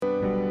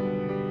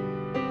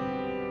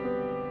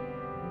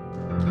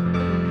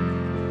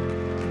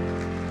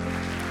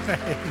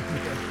Amen.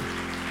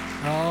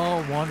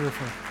 Oh,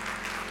 wonderful.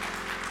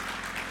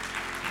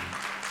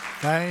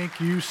 Thank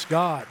you,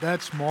 Scott.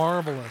 That's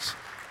marvelous.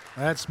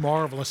 That's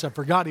marvelous. I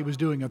forgot he was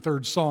doing a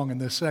third song in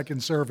this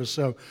second service,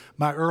 so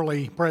my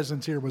early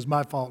presence here was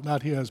my fault,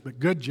 not his. But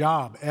good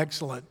job.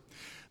 Excellent.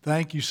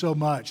 Thank you so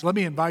much. Let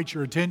me invite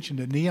your attention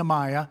to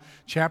Nehemiah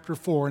chapter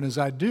 4. And as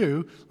I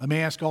do, let me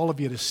ask all of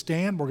you to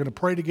stand. We're going to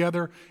pray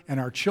together, and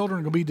our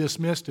children are going to be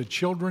dismissed to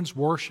children's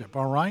worship.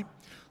 All right?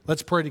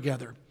 Let's pray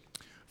together.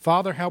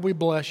 Father, how we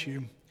bless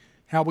you.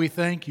 How we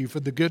thank you for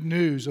the good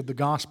news of the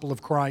gospel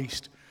of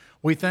Christ.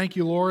 We thank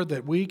you, Lord,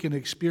 that we can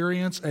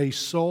experience a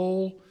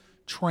soul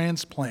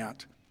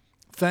transplant.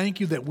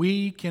 Thank you that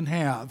we can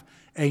have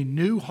a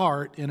new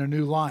heart in a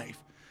new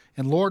life.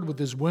 And Lord,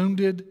 with as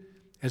wounded,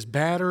 as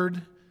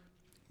battered,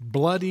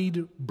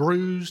 bloodied,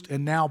 bruised,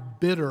 and now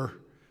bitter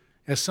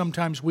as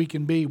sometimes we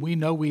can be, we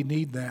know we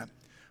need that.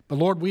 But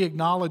Lord, we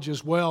acknowledge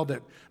as well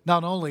that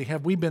not only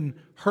have we been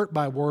hurt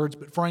by words,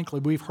 but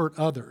frankly, we've hurt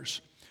others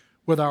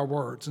with our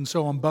words. And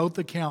so on both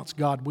accounts,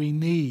 God, we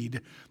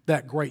need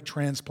that great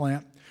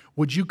transplant.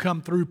 Would you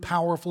come through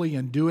powerfully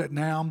and do it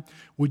now?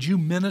 Would you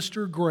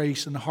minister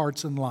grace in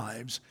hearts and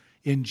lives?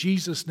 In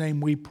Jesus' name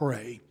we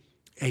pray.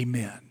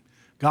 Amen.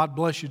 God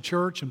bless you,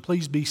 church, and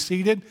please be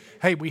seated.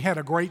 Hey, we had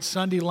a great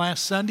Sunday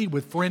last Sunday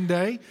with Friend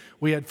Day.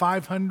 We had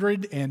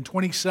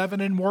 527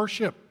 in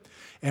worship,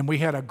 and we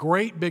had a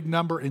great big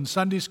number in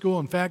Sunday school.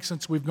 In fact,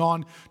 since we've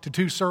gone to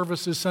 2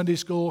 services, Sunday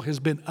school has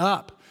been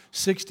up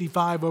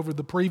 65 over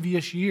the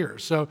previous year.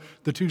 So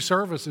the 2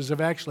 services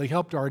have actually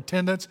helped our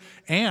attendance.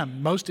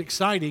 And most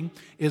exciting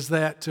is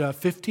that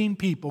 15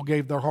 people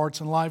gave their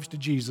hearts and lives to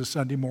Jesus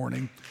Sunday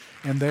morning.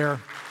 And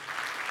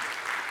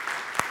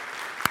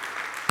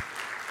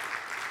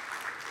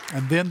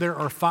then there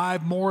are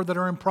 5 more that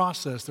are in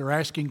process. They're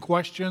asking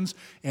questions,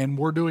 and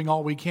we're doing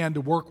all we can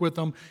to work with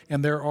them.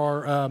 And there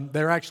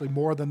are actually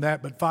more than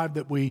that, but 5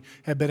 that we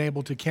have been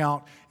able to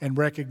count and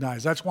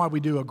recognize. That's why we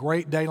do a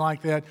great day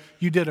like that.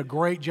 You did a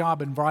great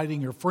job inviting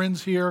your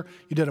friends here.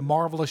 You did a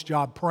marvelous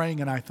job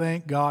praying, and I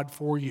thank God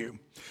for you.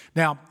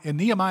 Now, in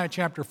Nehemiah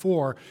chapter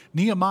 4,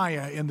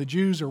 Nehemiah and the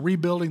Jews are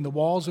rebuilding the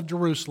walls of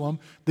Jerusalem.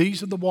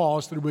 These are the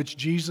walls through which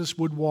Jesus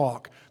would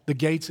walk, the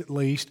gates at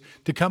least,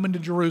 to come into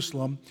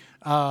Jerusalem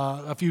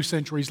a few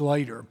centuries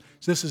later.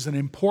 So this is an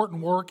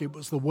important work. It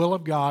was the will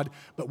of God.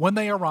 But when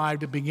they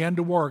arrived and began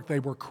to work, they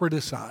were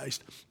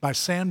criticized by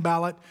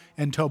Sanballat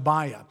and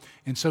Tobiah.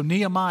 And so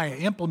Nehemiah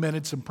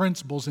implemented some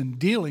principles in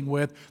dealing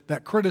with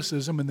that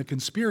criticism and the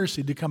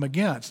conspiracy to come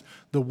against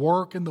the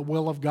work and the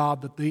will of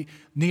God that the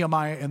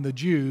Nehemiah and the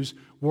Jews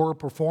were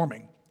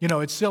performing. You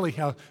know, it's silly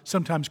how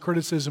sometimes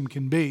criticism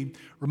can be.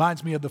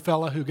 Reminds me of the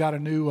fellow who got a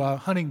new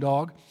hunting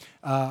dog,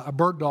 a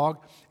bird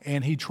dog,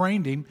 and he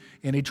trained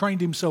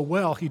him so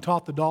well, he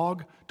taught the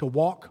dog to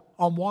walk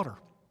on water.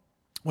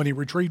 When he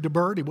retrieved a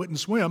bird, he wouldn't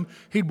swim.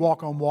 He'd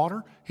walk on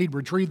water. He'd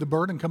retrieve the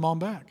bird and come on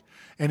back.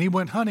 And he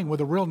went hunting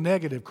with a real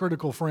negative,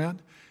 critical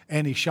friend,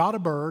 and he shot a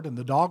bird, and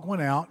the dog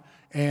went out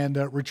and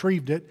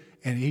retrieved it,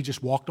 and he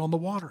just walked on the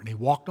water, and he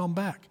walked on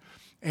back.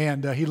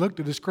 And he looked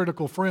at his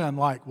critical friend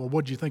like, well,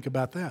 what'd you think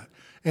about that?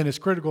 And his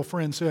critical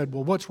friend said,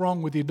 well, what's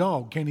wrong with your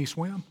dog? Can he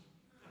swim?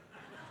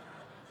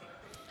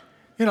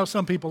 You know,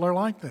 some people are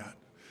like that.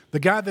 The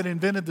guy that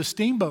invented the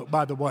steamboat,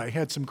 by the way,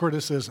 had some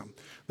criticism.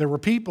 There were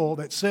people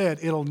that said,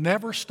 it'll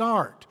never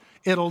start.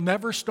 It'll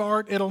never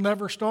start. It'll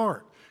never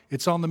start.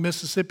 It's on the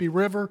Mississippi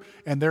River,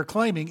 and they're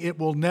claiming it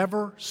will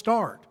never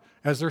start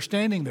as they're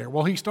standing there.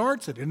 Well, he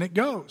starts it, and it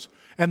goes.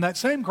 And that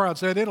same crowd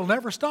said, it'll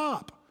never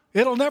stop.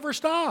 It'll never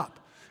stop.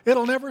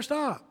 It'll never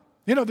stop.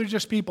 You know, there's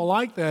just people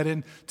like that.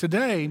 And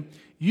today,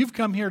 you've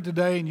come here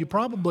today, and you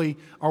probably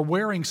are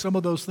wearing some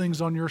of those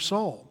things on your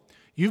soul.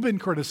 You've been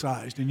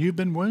criticized, and you've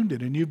been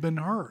wounded, and you've been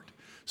hurt.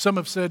 Some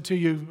have said to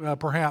you,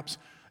 perhaps,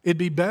 it'd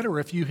be better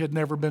if you had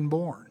never been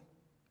born.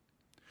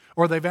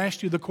 Or they've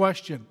asked you the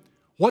question,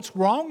 what's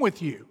wrong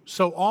with you?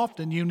 So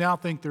often you now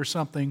think there's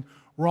something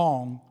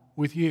wrong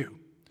with you.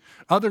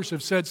 Others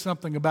have said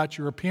something about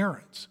your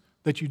appearance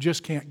that you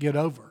just can't get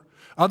over.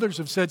 Others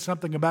have said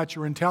something about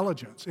your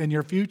intelligence and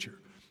your future.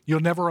 You'll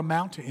never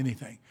amount to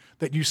anything,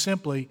 that you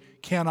simply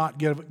cannot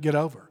get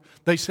over.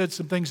 They said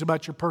some things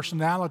about your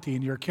personality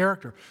and your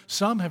character.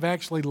 Some have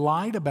actually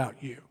lied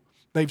about you.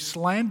 They've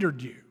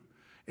slandered you.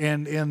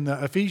 And in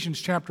Ephesians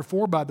chapter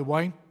 4, by the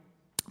way,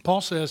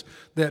 Paul says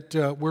that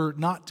we're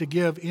not to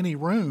give any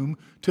room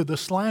to the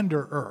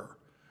slanderer.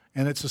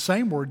 And it's the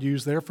same word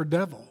used there for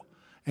devil.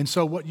 And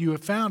so what you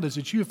have found is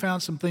that you have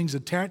found some things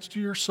attached to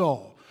your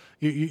soul.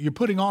 You're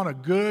putting on a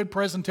good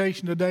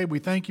presentation today. We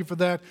thank you for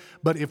that.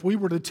 But if we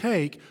were to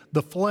take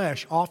the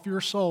flesh off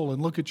your soul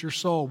and look at your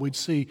soul, we'd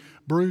see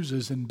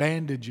bruises and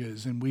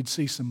bandages, and we'd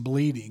see some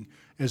bleeding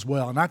as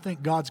well. And I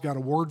think God's got a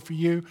word for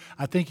you.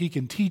 I think He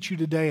can teach you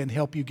today and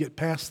help you get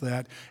past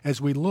that as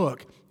we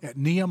look at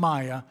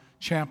Nehemiah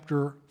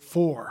chapter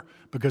 4.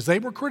 Because they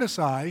were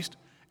criticized,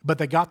 But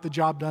they got the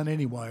job done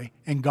anyway,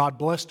 and God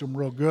blessed them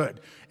real good.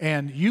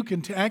 And you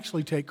can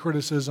actually take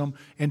criticism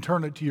and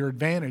turn it to your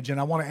advantage. And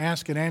I want to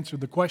ask and answer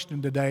the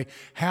question today,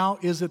 how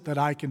is it that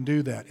I can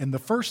do that? And the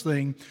first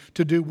thing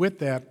to do with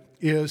that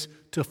is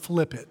to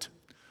flip it.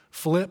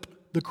 Flip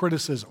the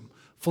criticism.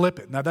 Flip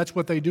it. Now that's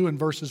what they do in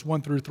verses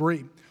 1 through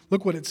 3.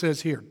 Look what it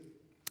says here.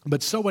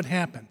 But so it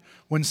happened,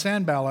 when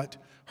Sanballat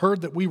heard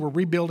that we were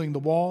rebuilding the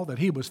wall, that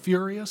he was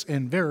furious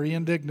and very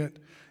indignant,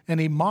 and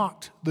he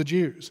mocked the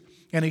Jews.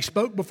 And he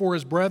spoke before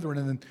his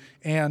brethren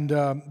and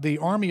the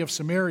army of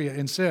Samaria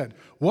and said,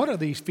 what are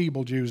these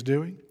feeble Jews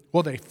doing?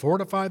 Will they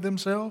fortify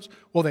themselves?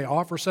 Will they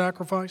offer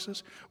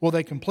sacrifices? Will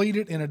they complete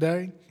it in a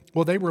day?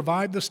 Will they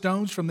revive the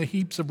stones from the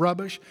heaps of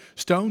rubbish,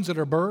 stones that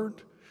are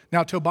burned?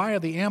 Now Tobiah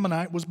the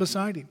Ammonite was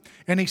beside him.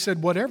 And he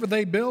said, whatever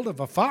they build, if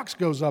a fox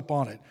goes up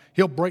on it,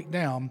 he'll break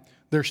down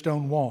their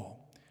stone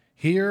wall.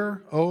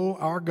 Hear, O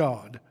our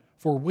God,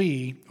 for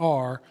we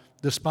are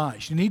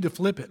despised. You need to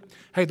flip it.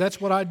 Hey,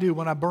 that's what I do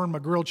when I burn my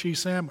grilled cheese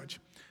sandwich.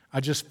 I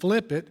just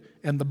flip it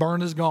and the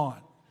burn is gone.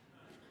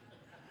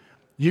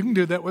 You can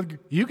do that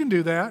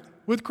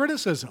with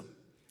criticism.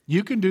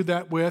 You can do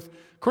that with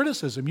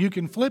criticism. You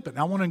can flip it.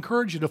 I want to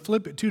encourage you to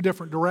flip it two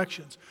different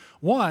directions.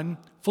 One,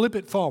 flip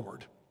it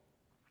forward.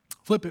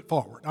 Flip it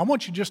forward. I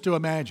want you just to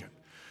imagine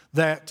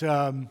that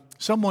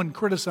someone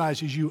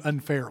criticizes you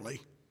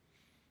unfairly.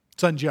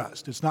 It's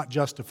unjust. It's not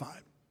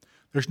justified.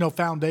 There's no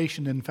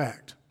foundation in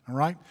fact. All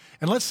right?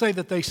 And let's say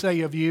that they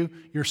say of you,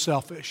 you're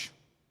selfish.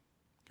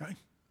 Okay?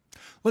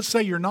 Let's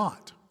say you're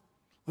not.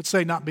 Let's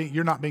say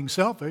you're not being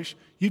selfish.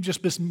 You've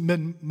just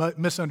been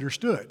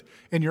misunderstood.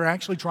 And you're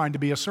actually trying to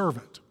be a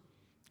servant.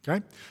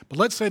 Okay? But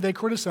let's say they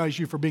criticize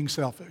you for being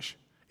selfish.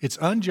 It's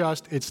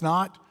unjust, it's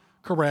not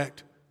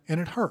correct, and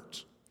it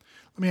hurts.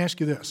 Let me ask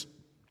you this.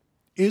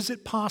 Is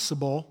it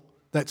possible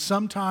that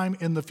sometime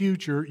in the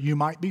future you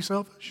might be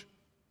selfish?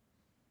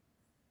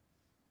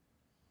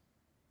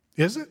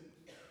 Is it?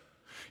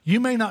 You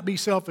may not be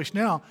selfish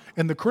now,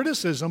 and the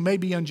criticism may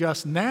be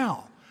unjust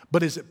now,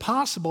 but is it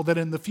possible that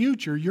in the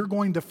future you're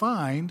going to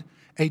find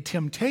a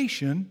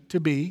temptation to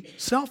be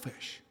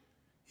selfish?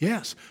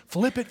 Yes,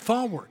 flip it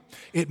forward.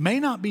 It may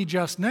not be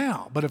just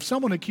now, but if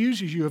someone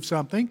accuses you of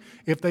something,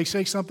 if they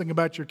say something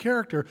about your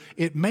character,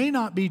 it may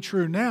not be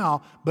true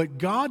now, but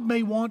God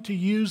may want to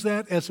use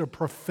that as a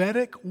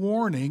prophetic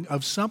warning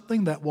of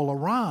something that will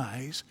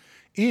arise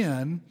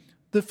in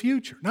the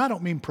future. Now, I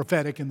don't mean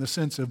prophetic in the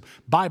sense of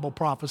Bible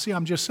prophecy.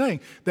 I'm just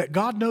saying that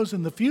God knows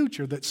in the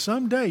future that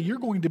someday you're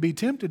going to be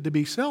tempted to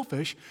be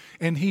selfish,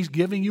 and He's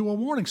giving you a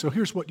warning. So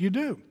here's what you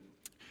do.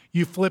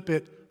 You flip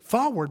it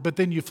forward, but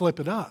then you flip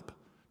it up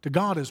to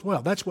God as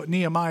well. That's what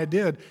Nehemiah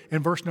did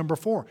in verse number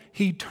 4.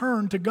 He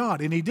turned to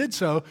God, and he did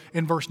so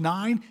in verse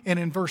 9 and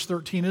in verse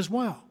 13 as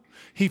well.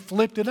 He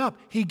flipped it up.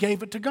 He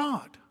gave it to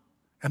God.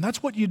 And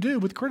that's what you do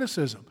with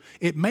criticism.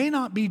 It may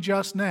not be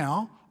just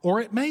now,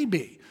 or it may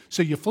be.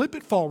 So you flip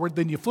it forward,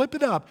 then you flip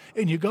it up,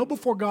 and you go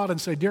before God and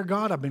say, Dear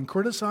God, I've been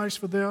criticized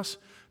for this.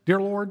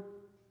 Dear Lord,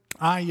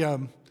 I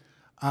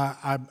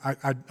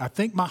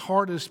think my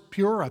heart is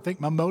pure. I think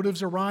my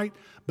motives are right.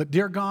 But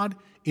dear God,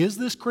 is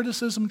this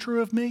criticism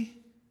true of me?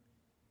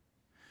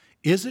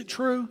 Is it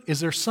true?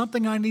 Is there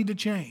something I need to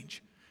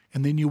change?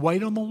 And then you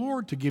wait on the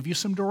Lord to give you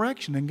some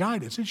direction and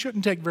guidance. It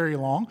shouldn't take very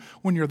long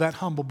when you're that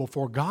humble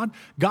before God.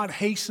 God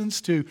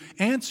hastens to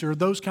answer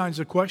those kinds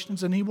of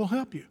questions, and He will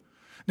help you.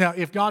 Now,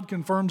 if God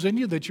confirms in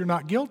you that you're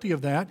not guilty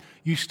of that,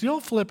 you still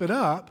flip it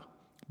up,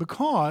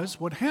 because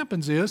what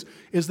happens is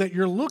that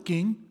you're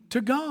looking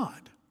to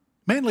God.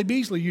 Manly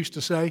Beasley used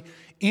to say,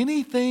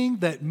 anything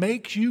that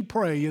makes you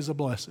pray is a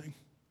blessing.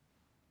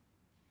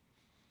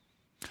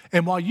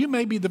 And while you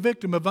may be the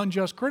victim of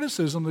unjust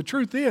criticism, the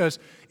truth is,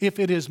 if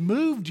it has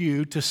moved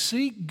you to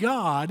seek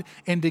God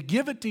and to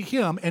give it to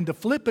Him and to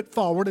flip it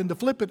forward and to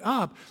flip it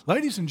up,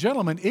 ladies and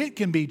gentlemen, it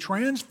can be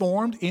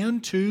transformed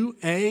into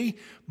a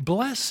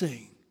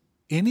blessing.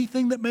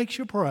 Anything that makes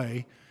you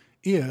pray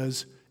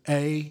is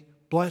a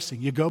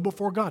blessing. You go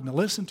before God. Now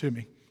listen to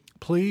me.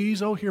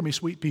 Please, oh, hear me,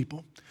 sweet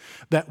people,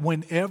 that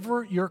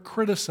whenever you're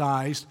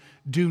criticized,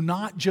 do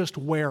not just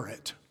wear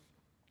it.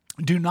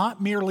 Do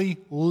not merely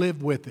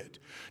live with it.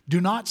 Do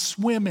not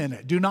swim in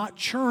it. Do not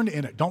churn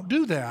in it. Don't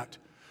do that.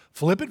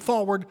 Flip it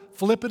forward,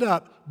 flip it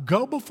up,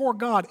 go before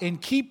God,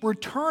 and keep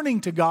returning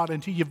to God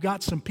until you've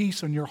got some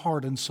peace in your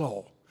heart and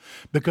soul.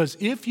 Because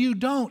if you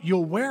don't,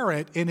 you'll wear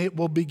it, and it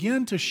will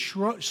begin to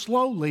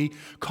slowly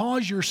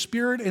cause your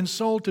spirit and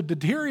soul to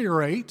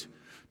deteriorate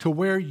to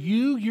where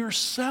you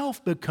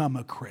yourself become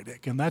a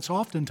critic. And that's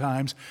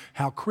oftentimes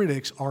how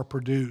critics are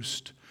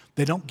produced.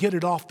 They don't get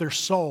it off their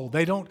soul.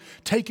 They don't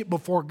take it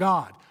before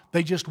God.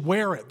 They just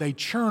wear it. They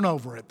churn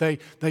over it. They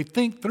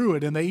think through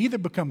it, and they either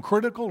become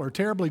critical or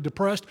terribly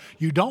depressed.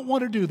 You don't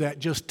want to do that.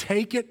 Just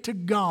take it to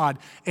God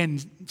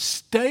and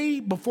stay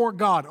before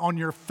God, on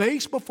your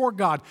face before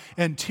God,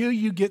 until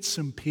you get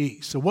some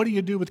peace. So what do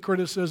you do with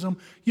criticism?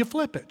 You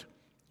flip it.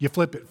 You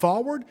flip it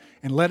forward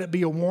and let it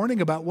be a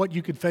warning about what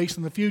you could face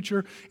in the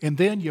future, and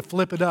then you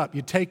flip it up.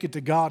 You take it to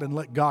God and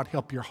let God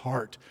help your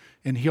heart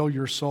and heal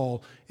your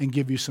soul and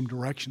give you some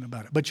direction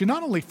about it. But you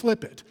not only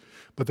flip it,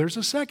 but there's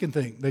a second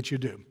thing that you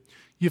do.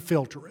 You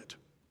filter it.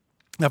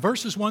 Now,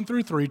 verses 1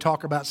 through 3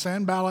 talk about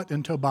Sanballat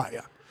and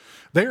Tobiah.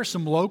 They are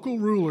some local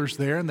rulers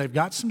there, and they've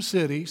got some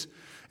cities,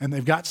 and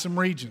they've got some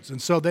regions.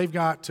 And so they've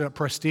got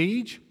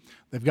prestige,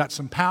 they've got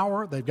some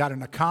power, they've got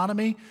an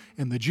economy,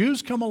 and the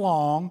Jews come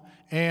along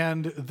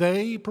and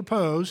they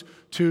propose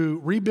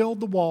to rebuild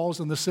the walls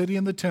and the city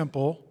and the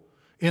temple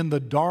in the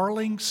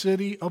darling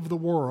city of the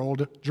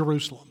world,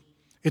 Jerusalem.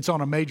 It's on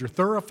a major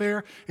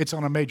thoroughfare. It's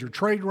on a major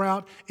trade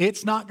route.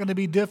 It's not going to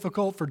be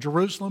difficult for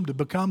Jerusalem to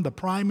become the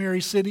primary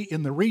city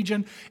in the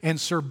region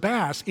and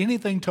surpass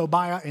anything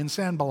Tobiah and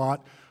Sanballat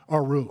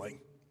are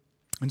ruling.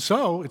 And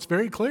so it's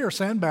very clear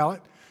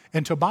Sanballat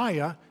and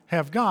Tobiah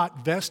have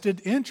got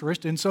vested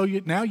interest, and so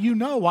now you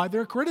know why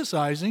they're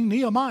criticizing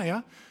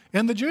Nehemiah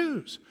and the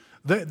Jews.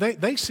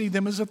 They see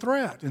them as a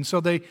threat, and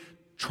so they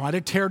try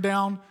to tear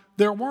down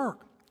their work.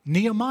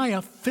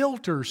 Nehemiah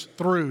filters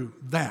through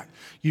that.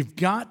 You've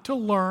got to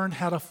learn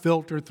how to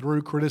filter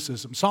through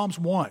criticism. Psalms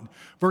 1,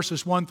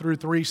 verses 1 through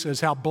 3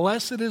 says, "How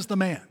blessed is the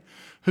man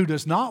who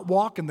does not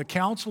walk in the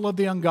counsel of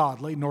the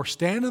ungodly, nor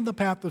stand in the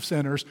path of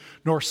sinners,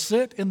 nor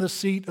sit in the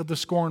seat of the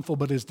scornful,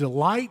 but his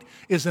delight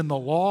is in the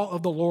law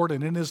of the Lord,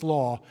 and in his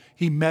law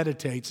he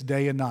meditates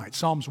day and night."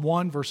 Psalms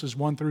 1, verses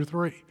 1 through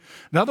 3.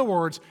 In other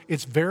words,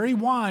 it's very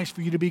wise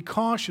for you to be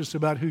cautious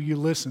about who you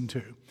listen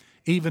to,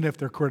 even if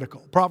they're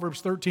critical. Proverbs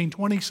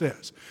 13:20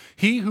 says,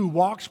 "He who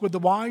walks with the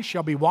wise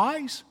shall be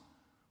wise,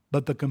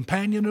 but the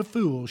companion of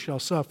fools shall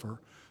suffer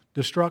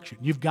destruction."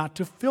 You've got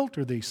to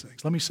filter these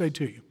things. Let me say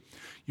to you,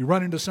 you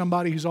run into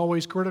somebody who's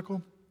always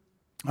critical.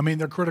 I mean,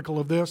 they're critical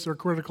of this, they're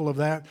critical of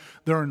that.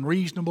 They're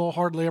unreasonable,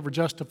 hardly ever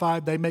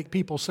justified. They make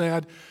people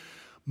sad.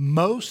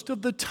 Most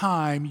of the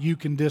time, you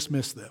can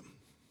dismiss them.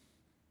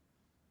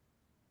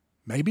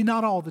 Maybe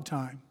not all the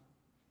time.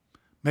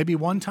 Maybe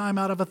one time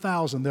out of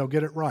 1,000 they'll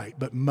get it right.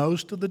 But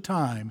most of the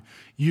time,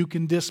 you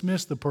can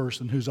dismiss the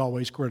person who's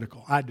always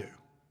critical. I do.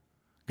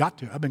 Got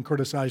to. I've been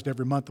criticized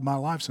every month of my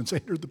life since I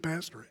entered the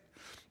pastorate.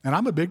 And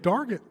I'm a big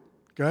target,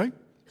 okay?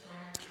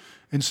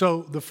 And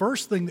so the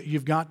first thing that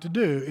you've got to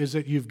do is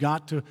that you've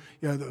got to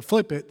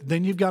flip it,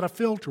 then you've got to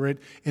filter it.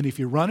 And if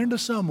you run into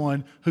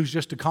someone who's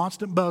just a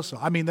constant buzzsaw,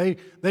 I mean,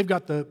 they've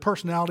got the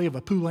personality of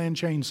a Poulan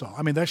chainsaw.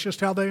 I mean, that's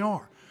just how they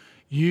are.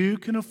 You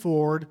can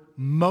afford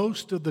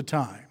most of the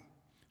time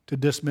to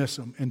dismiss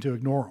them and to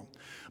ignore them.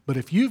 But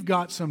if you've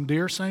got some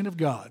dear saint of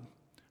God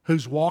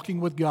who's walking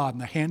with God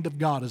and the hand of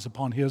God is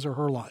upon his or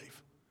her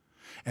life,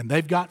 and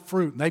they've got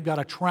fruit, and they've got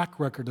a track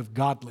record of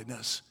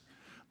godliness,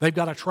 they've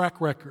got a track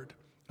record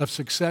of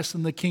success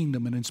in the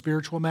kingdom and in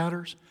spiritual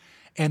matters,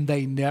 and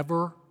they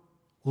never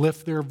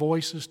lift their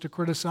voices to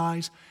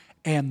criticize,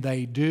 and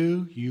they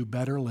do, you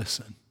better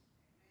listen.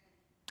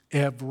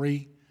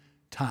 Every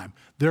time.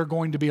 They're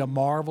going to be a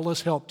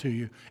marvelous help to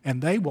you,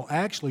 and they will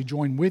actually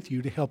join with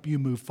you to help you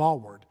move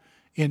forward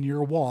in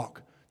your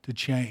walk to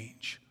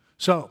change.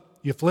 So,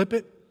 you flip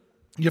it,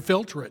 you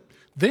filter it.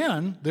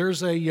 Then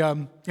there's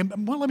well,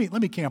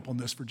 let me camp on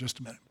this for just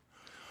a minute.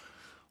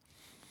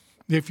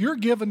 If you're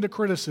given to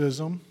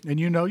criticism, and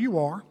you know you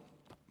are,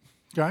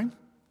 okay?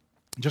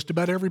 Just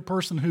about every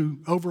person who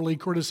overly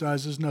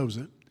criticizes knows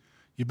it.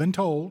 You've been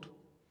told.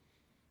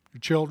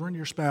 Your children,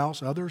 your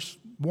spouse, others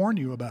warn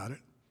you about it.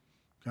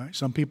 Okay?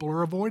 Some people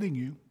are avoiding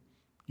you.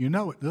 You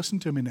know it. Listen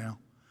to me now.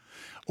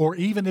 Or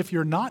even if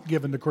you're not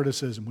given to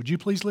criticism, would you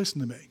please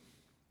listen to me?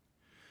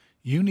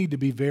 You need to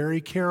be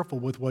very careful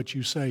with what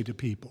you say to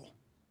people.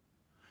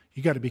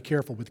 You got to be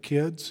careful with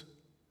kids.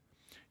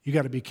 You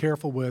got to be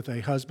careful with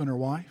a husband or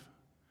wife.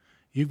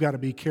 You've got to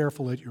be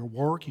careful at your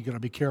work. You've got to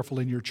be careful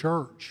in your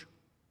church.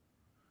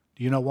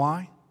 Do you know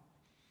why?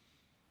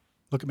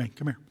 Look at me.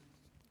 Come here.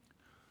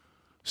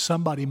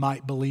 Somebody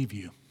might believe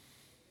you.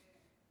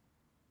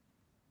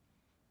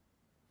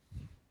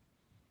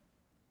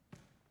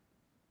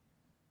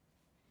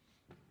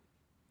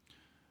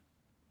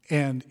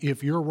 And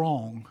if you're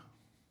wrong,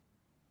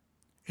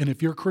 and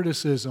if your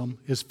criticism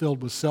is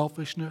filled with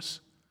selfishness,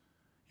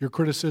 your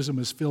criticism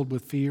is filled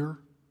with fear,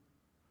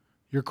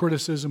 your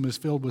criticism is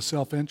filled with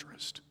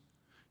self-interest,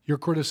 your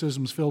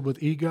criticism is filled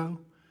with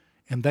ego,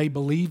 and they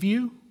believe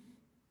you,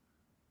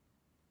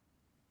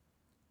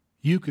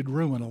 you could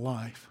ruin a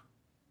life.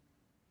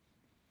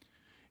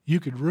 You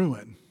could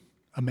ruin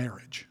a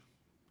marriage.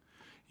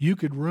 You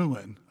could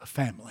ruin a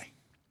family.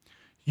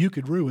 You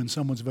could ruin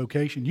someone's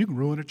vocation. You can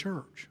ruin a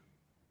church.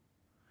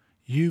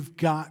 You've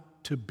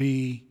got to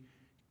be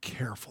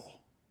careful.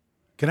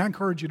 Can I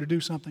encourage you to do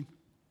something?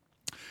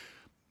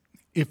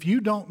 If you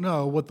don't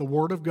know what the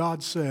Word of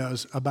God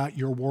says about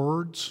your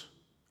words,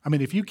 I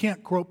mean, if you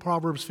can't quote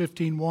Proverbs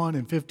 15:1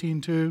 and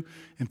 15:2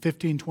 and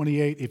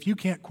 15:28, if you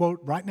can't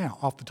quote right now,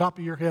 off the top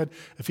of your head,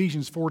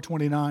 Ephesians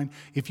 4:29,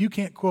 if you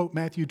can't quote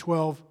Matthew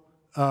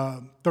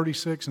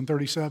 12:36 and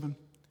 37,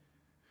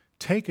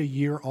 take a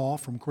year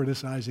off from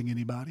criticizing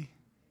anybody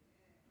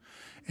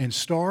and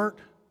start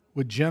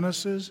with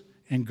Genesis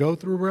and go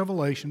through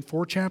Revelation,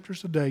 4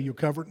 chapters a day, you'll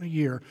cover it in a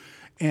year,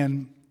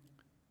 and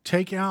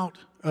take out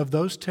of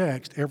those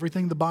texts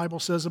everything the Bible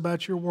says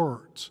about your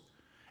words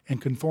and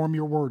conform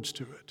your words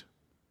to it.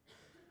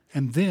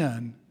 And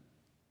then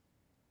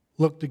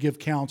look to give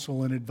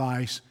counsel and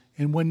advice,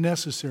 and when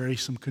necessary,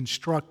 some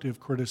constructive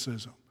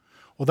criticism.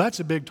 Well, that's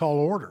a big, tall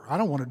order. I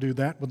don't want to do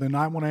that, but then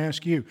I want to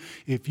ask you,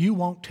 if you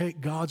won't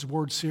take God's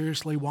word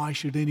seriously, why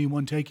should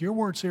anyone take your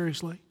word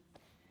seriously?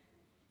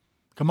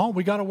 Come on,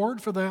 we got a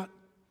word for that.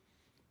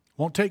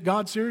 Won't take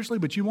God seriously,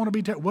 but you want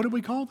to be what do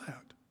we call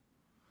that?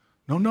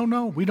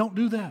 No, we don't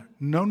do that.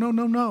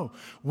 No.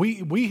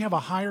 We have a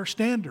higher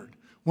standard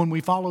when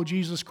we follow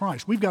Jesus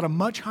Christ. We've got a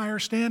much higher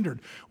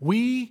standard.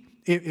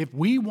 If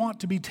we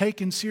want to be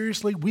taken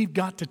seriously, we've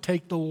got to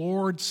take the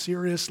Lord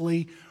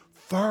seriously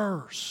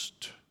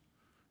first,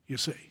 you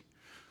see.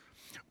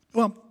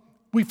 Well,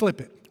 we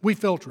flip it. We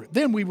filter it.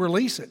 Then we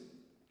release it.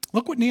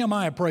 Look what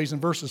Nehemiah prays in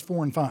verses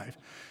 4 and 5.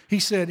 He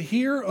said,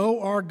 "Hear,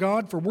 O our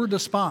God, for we're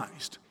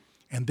despised."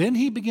 And then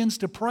he begins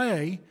to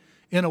pray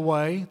in a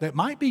way that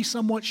might be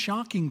somewhat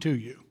shocking to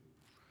you.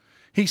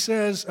 He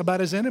says about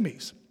his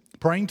enemies,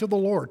 praying to the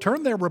Lord,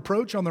 "Turn their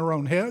reproach on their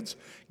own heads.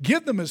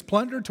 Give them as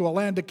plunder to a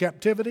land of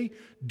captivity.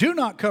 Do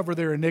not cover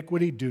their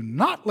iniquity. Do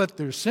not let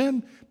their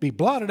sin be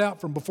blotted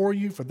out from before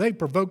you, for they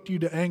provoked you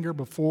to anger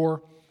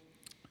before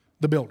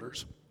the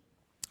builders."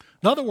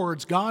 In other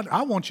words, God,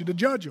 I want you to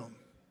judge them.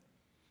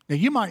 Now,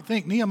 you might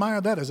think,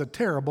 Nehemiah, that is a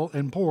terrible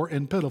and poor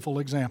and pitiful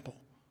example.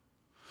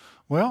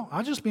 Well,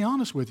 I'll just be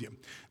honest with you.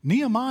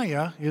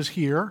 Nehemiah is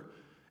here,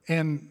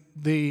 and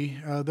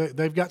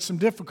they've got some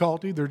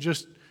difficulty. They're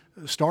just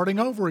starting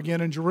over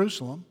again in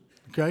Jerusalem.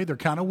 Okay, they're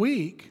kind of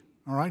weak.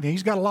 All right,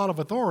 he's got a lot of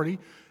authority.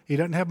 He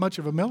doesn't have much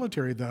of a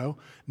military, though.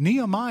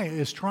 Nehemiah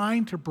is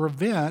trying to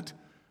prevent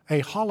a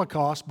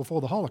Holocaust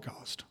before the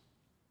Holocaust.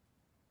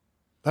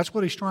 That's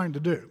what he's trying to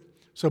do.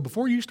 So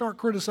before you start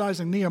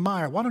criticizing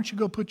Nehemiah, why don't you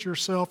go put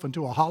yourself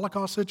into a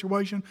Holocaust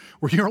situation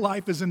where your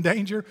life is in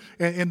danger,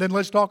 and then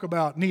let's talk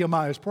about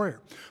Nehemiah's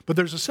prayer. But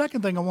there's a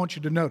second thing I want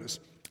you to notice.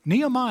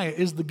 Nehemiah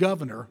is the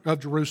governor of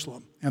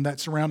Jerusalem and that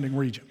surrounding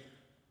region.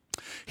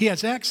 He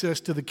has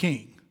access to the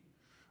king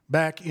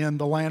back in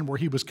the land where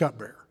he was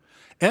cupbearer.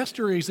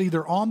 Esther is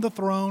either on the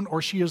throne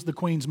or she is the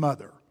queen's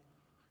mother.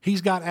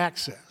 He's got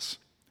access.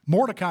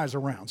 Mordecai's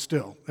around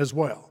still as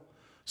well.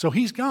 So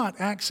he's got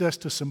access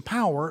to some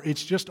power.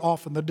 It's just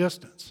off in the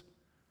distance.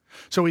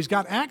 So he's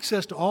got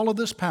access to all of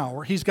this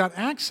power. He's got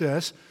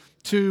access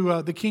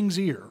to the king's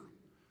ear.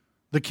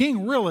 The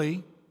king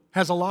really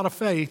has a lot of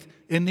faith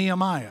in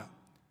Nehemiah.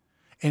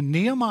 And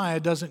Nehemiah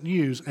doesn't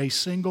use a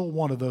single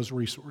one of those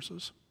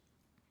resources.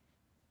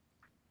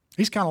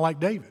 He's kind of like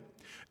David.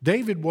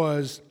 David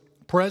was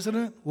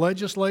president,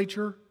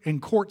 legislature,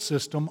 and court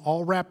system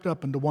all wrapped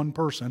up into one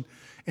person,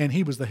 and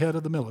he was the head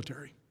of the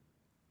military.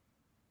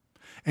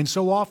 And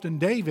so often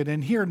David,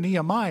 and here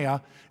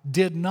Nehemiah,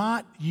 did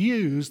not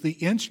use the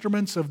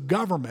instruments of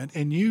government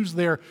and use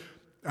their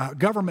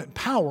government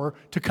power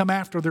to come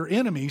after their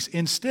enemies.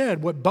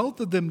 Instead, what both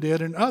of them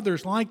did, and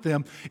others like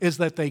them, is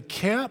that they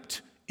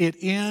kept it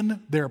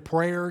in their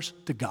prayers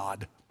to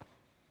God.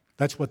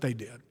 That's what they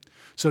did.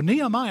 So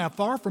Nehemiah,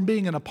 far from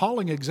being an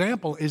appalling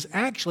example, is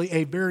actually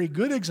a very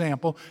good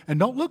example. And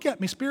don't look at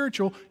me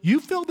spiritual. You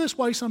feel this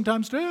way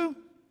sometimes too.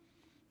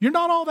 You're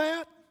not all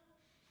that.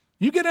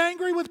 You get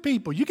angry with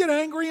people. You get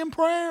angry in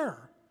prayer.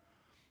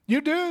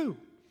 You do.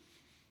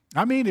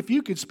 I mean, if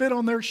you could spit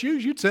on their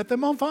shoes, you'd set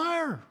them on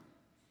fire.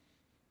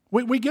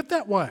 We get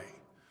that way.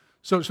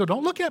 So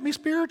don't look at me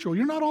spiritual.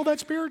 You're not all that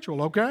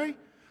spiritual, okay?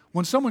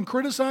 When someone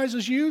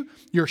criticizes you,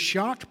 you're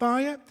shocked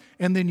by it,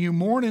 and then you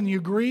mourn and you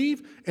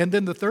grieve, and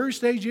then the third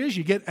stage is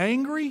you get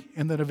angry,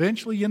 and then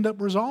eventually you end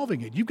up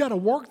resolving it. You've got to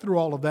work through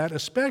all of that,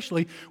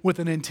 especially with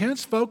an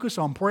intense focus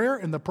on prayer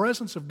and the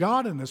presence of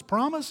God and His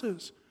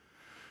promises.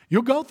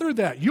 You'll go through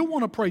that. You'll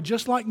want to pray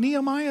just like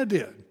Nehemiah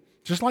did,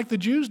 just like the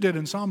Jews did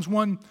in Psalms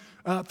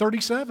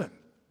 137.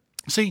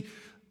 See,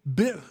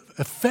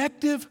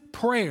 effective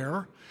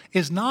prayer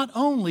is not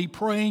only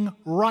praying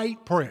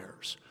right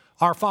prayers.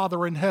 Our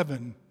Father in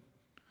heaven,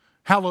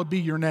 hallowed be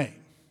your name.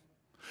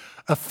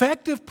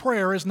 Effective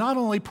prayer is not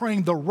only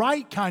praying the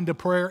right kind of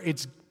prayer,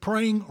 it's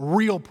praying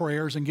real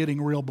prayers and getting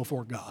real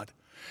before God.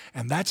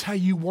 And that's how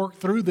you work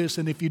through this.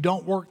 And if you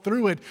don't work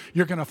through it,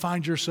 you're going to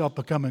find yourself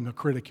becoming a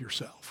critic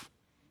yourself.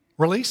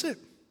 Release it.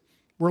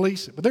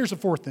 Release it. But there's a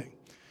fourth thing,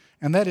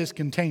 and that is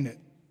contain it.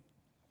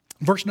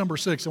 Verse number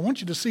 6, I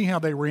want you to see how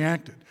they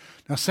reacted.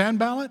 Now,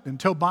 Sanballat and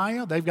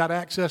Tobiah, they've got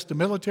access to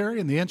military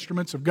and the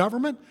instruments of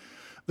government.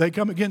 They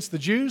come against the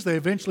Jews. They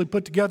eventually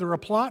put together a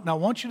plot. And I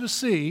want you to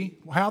see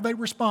how they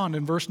respond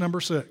in verse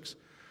number 6.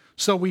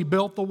 So we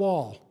built the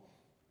wall.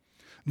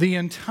 The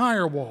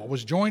entire wall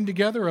was joined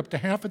together up to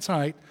half its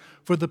height,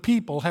 for the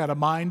people had a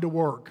mind to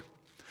work.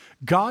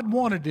 God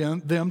wanted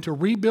them to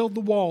rebuild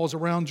the walls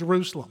around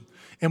Jerusalem.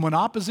 And when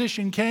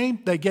opposition came,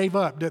 they gave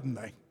up, didn't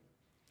they?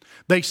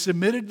 They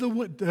submitted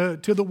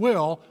to the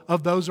will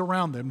of those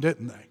around them,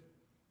 didn't they?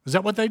 Is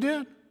that what they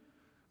did?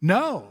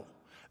 No.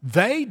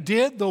 They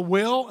did the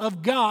will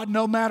of God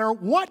no matter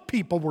what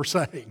people were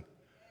saying.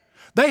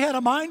 They had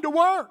a mind to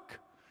work,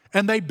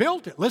 and they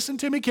built it. Listen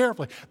to me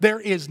carefully. There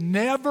is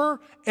never,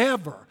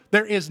 ever,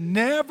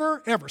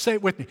 say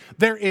it with me,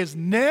 there is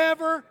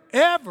never,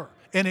 ever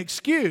an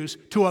excuse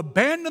to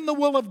abandon the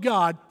will of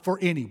God for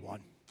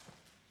anyone.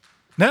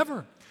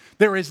 Never.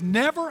 There is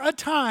never a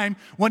time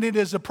when it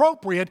is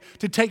appropriate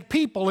to take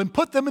people and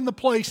put them in the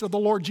place of the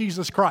Lord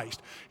Jesus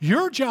Christ.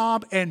 Your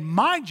job and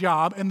my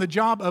job and the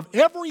job of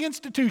every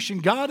institution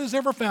God has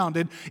ever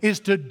founded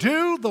is to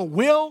do the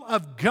will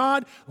of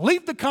God,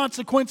 leave the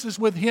consequences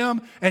with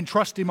Him, and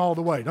trust Him all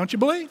the way. Don't you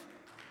believe?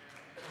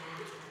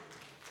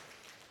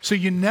 So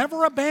you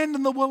never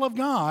abandon the will of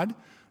God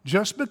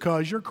just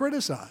because you're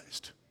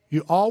criticized.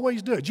 You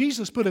always do it.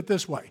 Jesus put it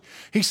this way.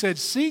 He said,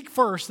 seek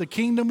first the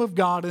kingdom of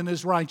God and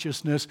His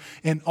righteousness,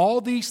 and all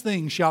these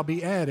things shall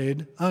be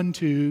added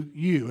unto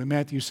you, in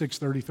Matthew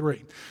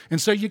 6:33. And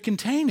so you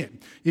contain it.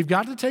 You've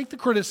got to take the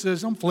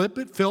criticism, flip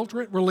it,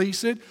 filter it,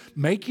 release it,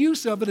 make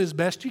use of it as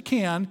best you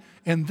can,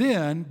 and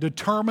then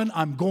determine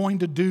I'm going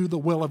to do the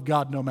will of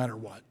God no matter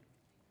what.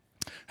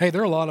 Hey, there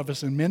are a lot of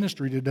us in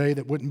ministry today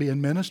that wouldn't be in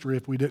ministry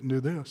if we didn't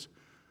do this.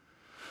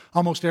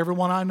 Almost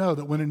everyone I know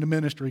that went into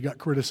ministry got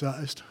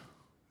criticized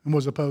and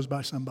was opposed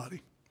by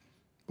somebody.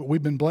 But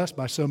we've been blessed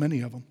by so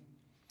many of them.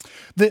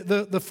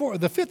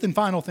 The fifth and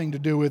final thing to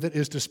do with it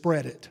is to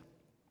spread it.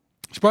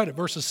 Spread it,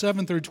 verses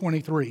 7 through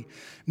 23.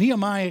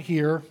 Nehemiah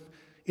here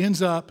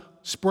ends up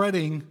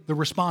spreading the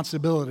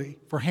responsibility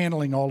for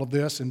handling all of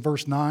this in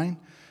verse 9.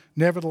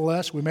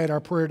 Nevertheless, we made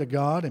our prayer to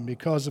God, and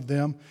because of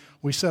them,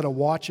 we set a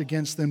watch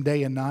against them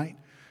day and night.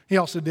 He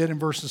also did in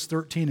verses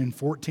 13 and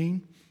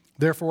 14.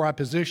 Therefore, I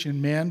positioned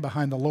men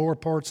behind the lower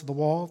parts of the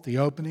wall, the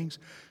openings,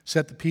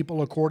 set the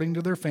people according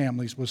to their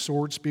families with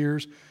swords,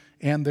 spears,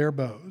 and their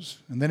bows.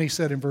 And then he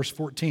said in verse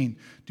 14,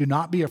 do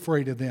not be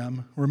afraid of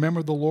them.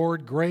 Remember the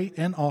Lord, great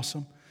and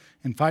awesome,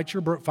 and fight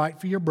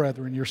for your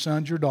brethren, your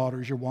sons, your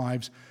daughters, your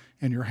wives,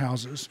 and your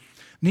houses.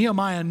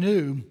 Nehemiah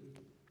knew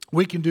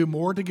we can do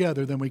more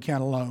together than we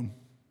can alone.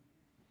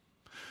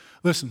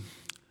 Listen,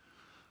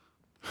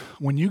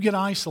 when you get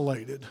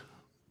isolated,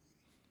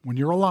 when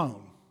you're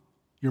alone,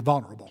 you're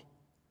vulnerable.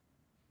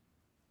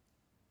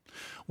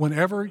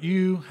 Whenever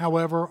you,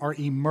 however, are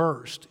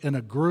immersed in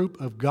a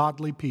group of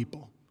godly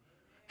people,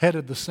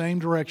 headed the same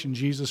direction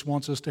Jesus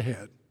wants us to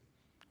head,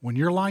 when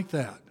you're like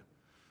that,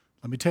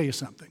 let me tell you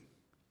something.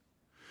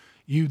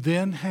 You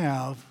then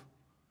have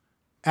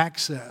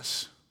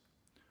access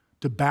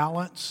to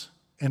balance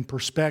and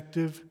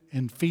perspective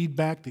and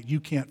feedback that you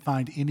can't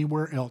find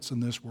anywhere else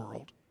in this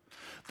world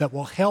that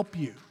will help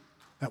you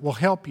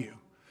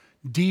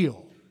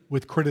deal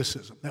with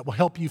criticism, that will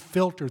help you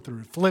filter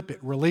through, flip it,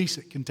 release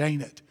it,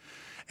 contain it.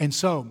 And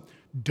so,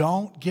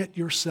 don't get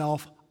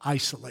yourself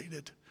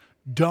isolated.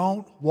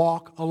 Don't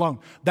walk alone.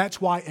 That's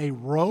why a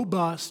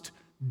robust,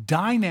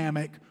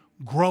 dynamic,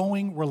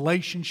 growing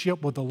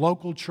relationship with the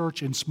local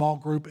church and small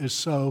group is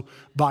so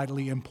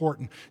vitally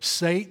important.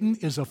 Satan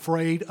is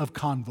afraid of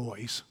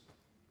convoys.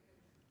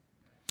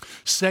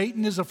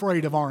 Satan is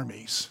afraid of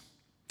armies.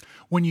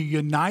 When you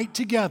unite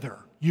together,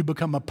 you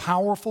become a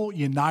powerful,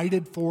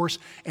 united force,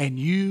 and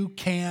you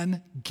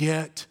can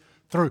get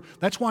through.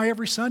 That's why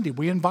every Sunday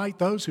we invite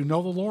those who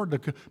know the Lord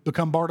to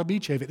become part of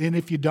Beach Haven. And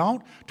if you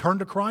don't, turn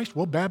to Christ,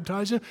 we'll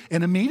baptize you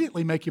and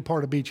immediately make you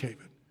part of Beach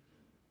Haven.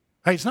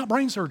 Hey, it's not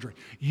brain surgery.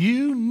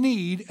 You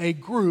need a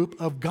group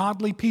of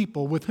godly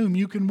people with whom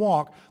you can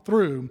walk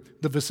through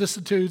the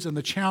vicissitudes and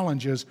the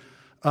challenges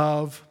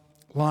of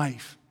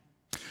life.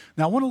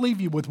 Now, I want to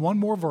leave you with one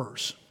more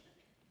verse.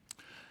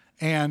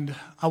 And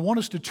I want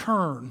us to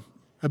turn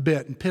a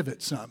bit and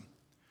pivot some.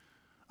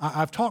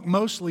 I've talked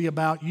mostly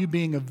about you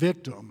being a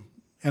victim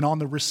and on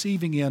the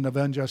receiving end of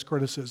unjust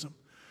criticism.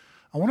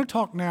 I want to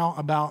talk now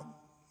about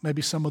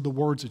maybe some of the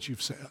words that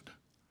you've said.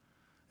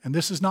 And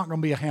this is not going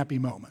to be a happy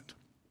moment.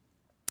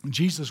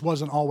 Jesus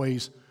wasn't a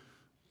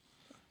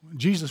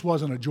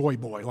joy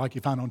boy like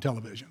you find on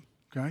television,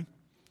 okay?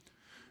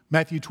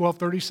 Matthew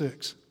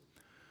 12:36.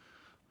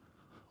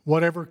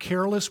 Whatever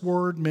careless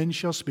word men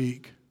shall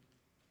speak,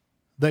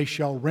 they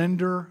shall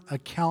render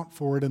account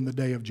for it in the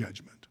day of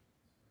judgment.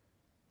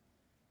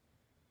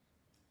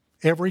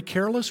 Every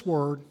careless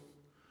word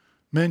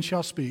men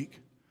shall speak,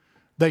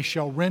 they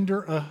shall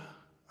render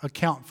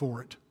account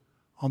for it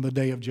on the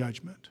day of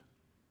judgment.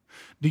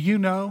 Do you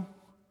know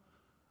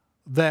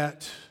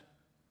that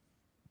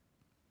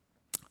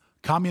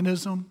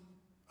communism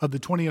of the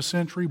 20th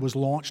century was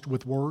launched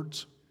with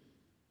words?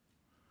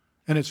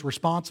 And it's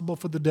responsible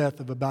for the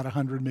death of about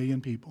 100 million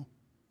people.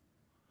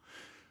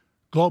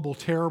 Global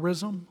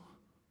terrorism,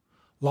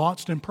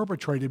 launched and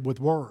perpetrated with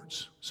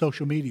words.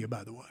 Social media,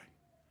 by the way.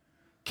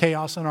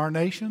 Chaos in our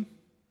nation,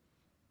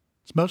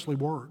 it's mostly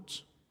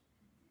words.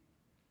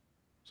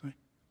 See?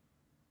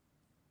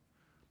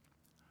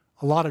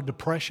 A lot of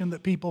depression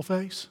that people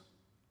face,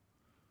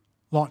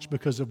 launched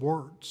because of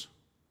words.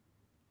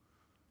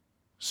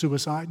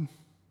 Suicide,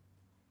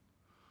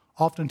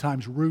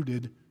 oftentimes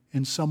rooted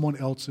in someone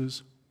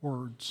else's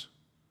words.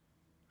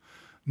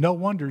 No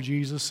wonder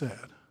Jesus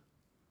said,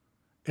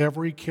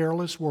 every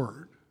careless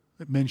word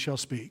that men shall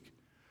speak,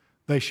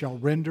 they shall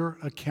render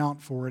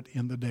account for it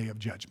in the day of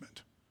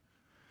judgment.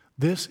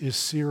 This is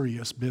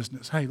serious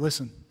business. Hey,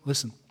 listen.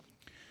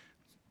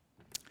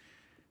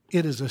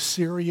 It is a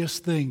serious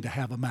thing to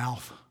have a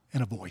mouth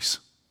and a voice.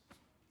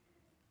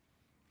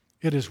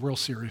 It is real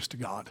serious to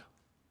God.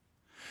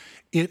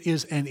 It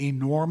is an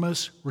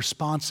enormous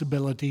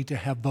responsibility to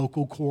have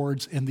vocal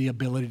cords and the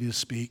ability to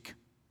speak.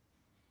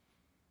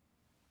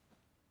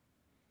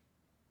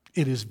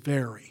 It is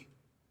very,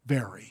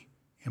 very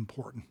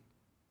important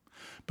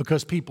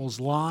because people's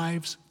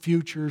lives,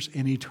 futures,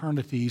 and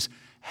eternities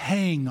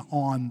hang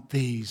on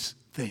these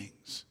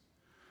things.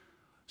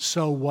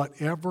 So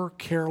whatever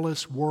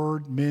careless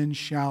word men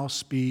shall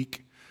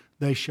speak,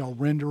 they shall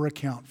render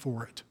account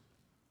for it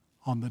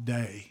on the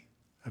day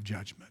of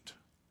judgment.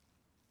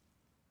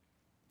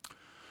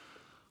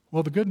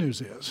 Well, the good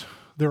news is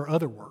there are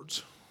other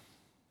words.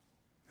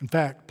 In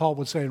fact, Paul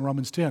would say in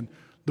Romans 10,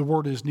 the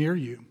word is near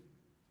you,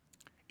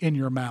 in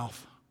your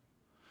mouth,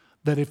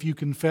 that if you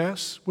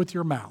confess with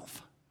your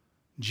mouth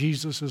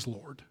Jesus is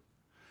Lord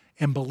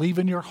and believe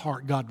in your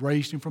heart God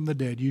raised him from the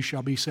dead, you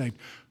shall be saved.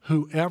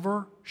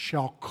 Whoever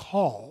shall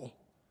call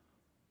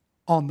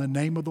on the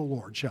name of the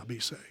Lord shall be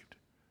saved.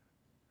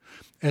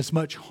 As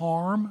much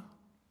harm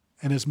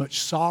and as much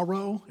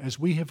sorrow as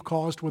we have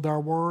caused with our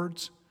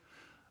words,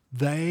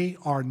 they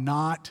are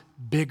not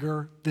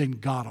bigger than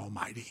God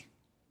Almighty.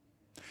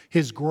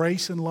 His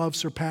grace and love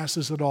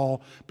surpasses it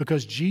all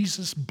because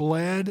Jesus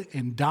bled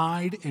and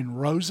died and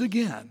rose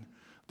again.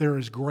 There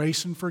is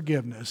grace and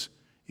forgiveness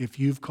if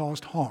you've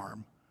caused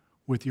harm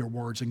with your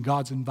words. And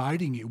God's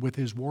inviting you with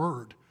his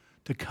word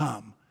to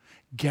come,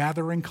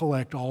 gather and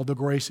collect all the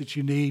grace that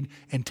you need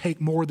and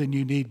take more than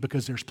you need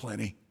because there's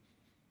plenty.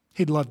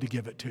 He'd love to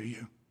give it to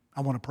you.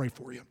 I want to pray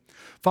for you.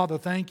 Father,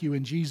 thank you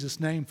in Jesus'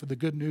 name for the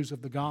good news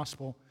of the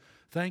gospel.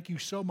 Thank you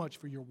so much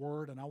for your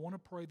word, and I want to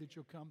pray that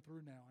you'll come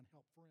through now and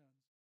help.